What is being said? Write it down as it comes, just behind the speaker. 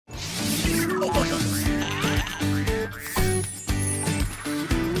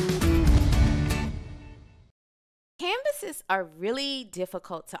lists are really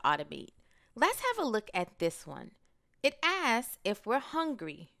difficult to automate. Let's have a look at this one. It asks if we're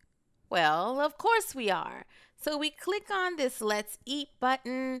hungry. Well, of course we are. So we click on this Let's Eat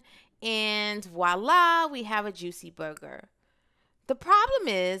button and voila, we have a juicy burger. The problem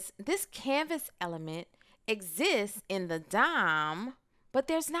is this canvas element exists in the DOM, but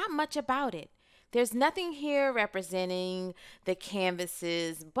there's not much about it. There's nothing here representing the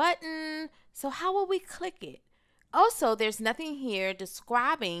canvas's button, so how will we click it? Also, there's nothing here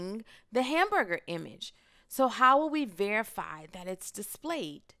describing the hamburger image, so how will we verify that it's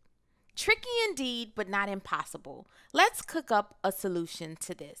displayed? Tricky indeed, but not impossible. Let's cook up a solution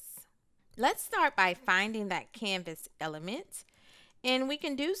to this. Let's start by finding that canvas element, and we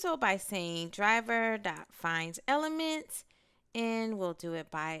can do so by saying driver.findElement, and we'll do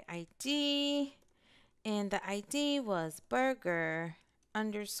it by ID, and the ID was burger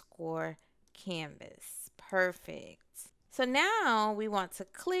underscore canvas. Perfect. So now we want to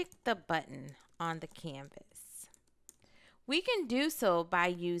click the button on the canvas. We can do so by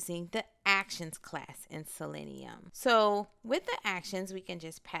using the actions class in Selenium. So with the actions, we can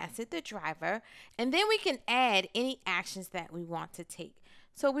just pass it the driver, and then we can add any actions that we want to take.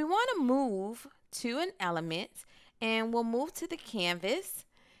 So we want to move to an element, and we'll move to the canvas,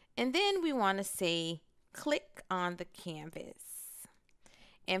 and then we want to say click on the canvas.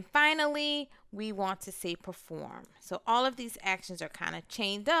 And finally, we want to say perform. So all of these actions are kind of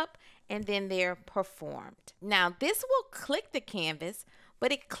chained up and then they're performed. Now this will click the canvas,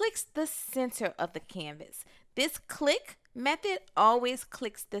 but it clicks the center of the canvas. This click method always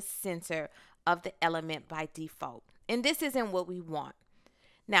clicks the center of the element by default. And this isn't what we want.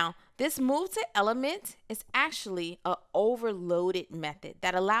 Now, this move to element is actually an overloaded method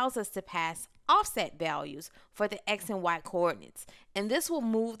that allows us to pass offset values for the X and Y coordinates. And this will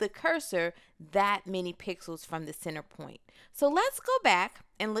move the cursor that many pixels from the center point. So let's go back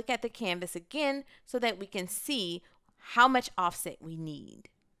and look at the canvas again so that we can see how much offset we need.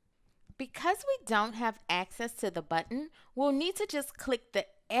 Because we don't have access to the button, we'll need to just click the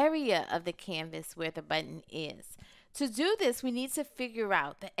area of the canvas where the button is. To do this, we need to figure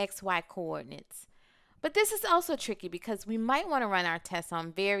out the XY coordinates. But this is also tricky because we might want to run our tests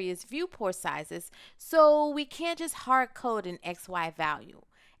on various viewport sizes, so we can't just hard code an XY value.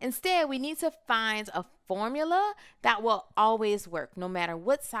 Instead, we need to find a formula that will always work no matter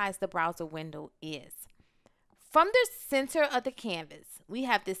what size the browser window is. From the center of the canvas, we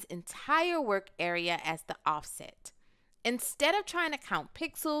have this entire work area as the offset. Instead of trying to count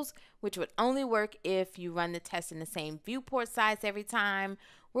pixels, which would only work if you run the test in the same viewport size every time,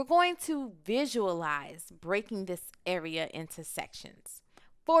 we're going to visualize breaking this area into sections.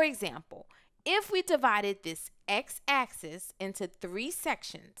 For example, if we divided this x-axis into 3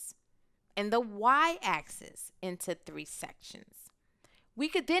 sections and the y-axis into 3 sections, we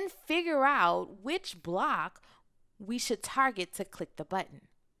could then figure out which block we should target to click the button.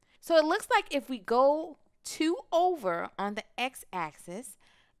 So it looks like if we go 2 over on the x-axis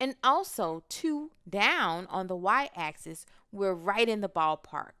and also 2 down on the y-axis, we're right in the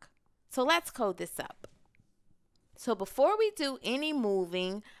ballpark. So let's code this up. So before we do any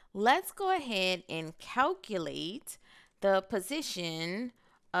moving, let's go ahead and calculate the position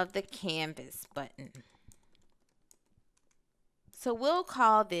of the canvas button. So we'll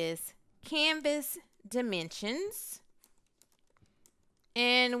call this canvas dimensions.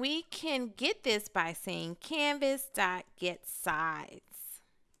 And we can get this by saying canvas.getSize.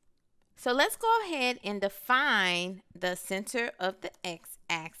 So let's go ahead and define the center of the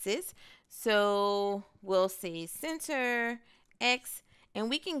x-axis. So we'll say center x,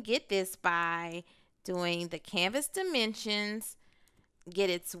 and we can get this by doing the canvas dimensions, get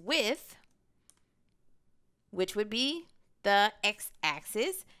its width, which would be the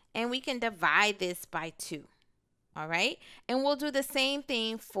x-axis, and we can divide this by 2. All right, and we'll do the same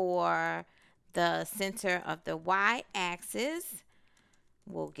thing for the center of the y-axis.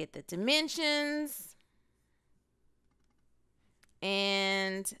 We'll get the dimensions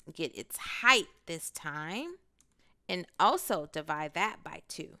and get its height this time, and also divide that by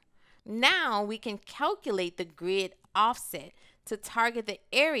 2. Now we can calculate the grid offset to target the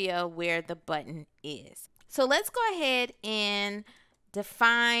area where the button is. So let's go ahead and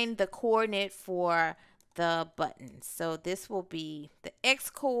define the coordinate for the button. So this will be the x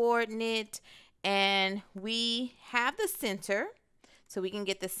coordinate, and we have the center, so we can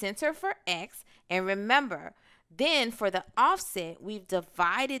get the center for x. And remember, then for the offset, we've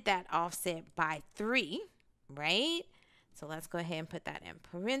divided that offset by 3, right? So let's go ahead and put that in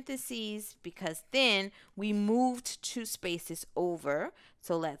parentheses because then we moved 2 spaces over.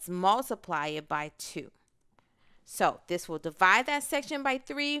 So let's multiply it by 2. So this will divide that section by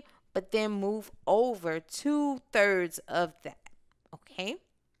 3, but then move over 2/3 of that. Okay,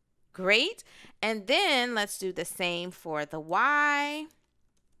 great. And then let's do the same for the Y.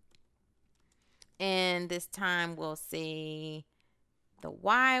 And this time we'll say the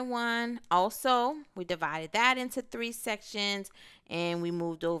Y one. Also, we divided that into 3 sections and we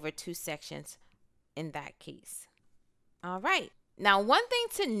moved over 2 sections in that case. All right. Now, one thing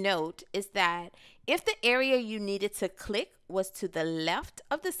to note is that if the area you needed to click was to the left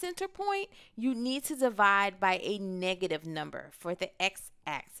of the center point, you need to divide by a negative number for the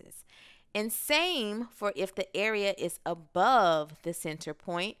x-axis. And same for if the area is above the center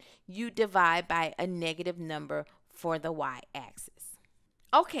point, you divide by a negative number for the y-axis.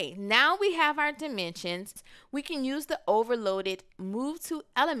 Okay, now we have our dimensions. We can use the overloaded move to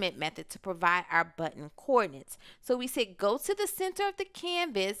element method to provide our button coordinates. So we say go to the center of the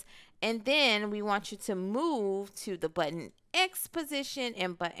canvas, and then we want you to move to the button X position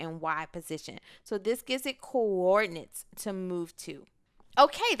and button Y position. So this gives it coordinates to move to.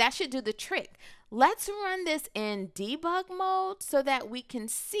 Okay, that should do the trick. Let's run this in debug mode so that we can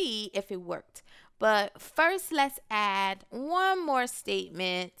see if it worked. But first, let's add one more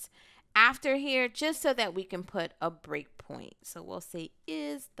statement after here just so that we can put a breakpoint. So we'll say,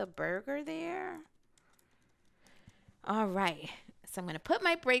 is the burger there? All right, so I'm going to put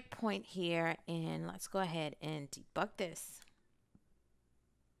my breakpoint here and let's go ahead and debug this.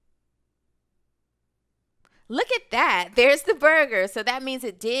 Look at that. There's the burger. So that means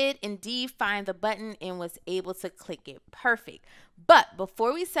it did indeed find the button and was able to click it. Perfect. But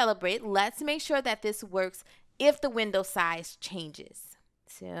before we celebrate, let's make sure that this works if the window size changes.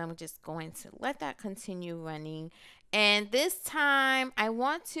 So I'm just going to let that continue running. And this time I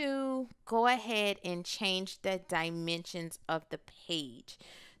want to go ahead and change the dimensions of the page.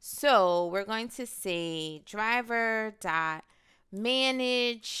 So we're going to say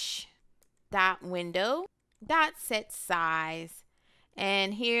driver.manage.window.set size,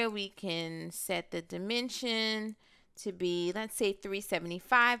 and here we can set the dimension to be, let's say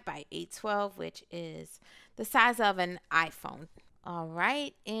 375 by 812, which is the size of an iPhone. All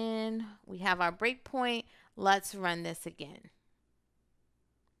right, and we have our breakpoint. Let's run this again.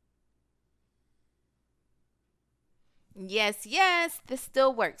 Yes, this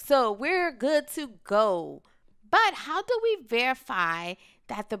still works. So we're good to go. But how do we verify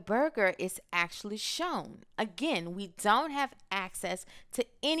that the burger is actually shown? Again, we don't have access to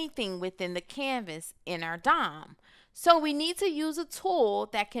anything within the canvas in our DOM. So we need to use a tool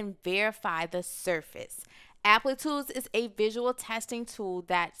that can verify the surface. Applitools is a visual testing tool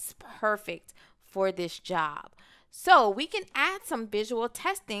that's perfect for this job. So we can add some visual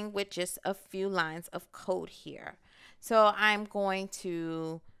testing with just a few lines of code here. So I'm going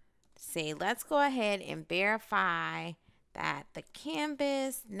to say, let's go ahead and verify that the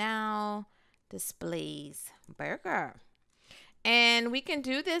canvas now displays burger. And we can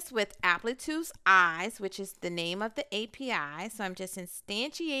do this with Applitools eyes, which is the name of the API. So I'm just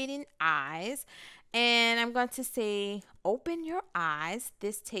instantiating eyes. And I'm going to say, open your eyes.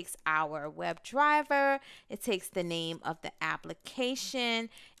 This takes our WebDriver. It takes the name of the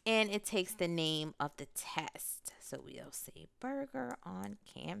application. And it takes the name of the test. So we'll say burger on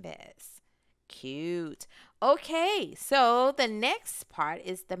canvas. Cute. Okay, so the next part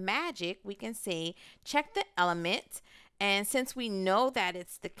is the magic. We can say check the element. And since we know that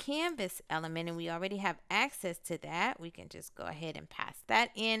it's the canvas element and we already have access to that, we can just go ahead and pass that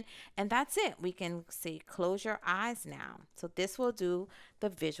in. And that's it. We can say close your eyes now. So this will do the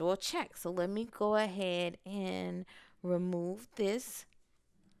visual check. So let me go ahead and remove this.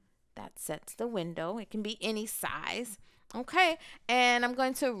 That sets the window. It can be any size. Okay, and I'm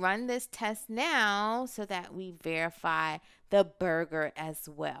going to run this test now so that we verify the burger as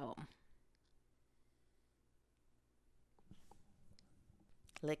well.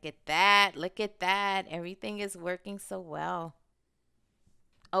 Look at that. Look at that. Everything is working so well.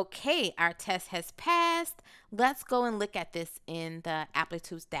 Okay, our test has passed. Let's go and look at this in the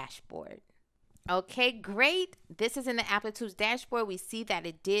Applitools dashboard. Okay, great. This is in the Applitools dashboard. We see that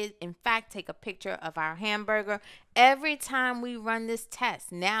it did, in fact, take a picture of our hamburger. Every time we run this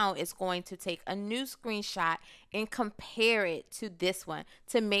test, now it's going to take a new screenshot and compare it to this one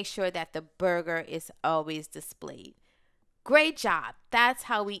to make sure that the burger is always displayed. Great job. That's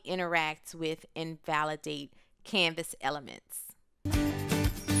how we interact with and validate Canvas elements.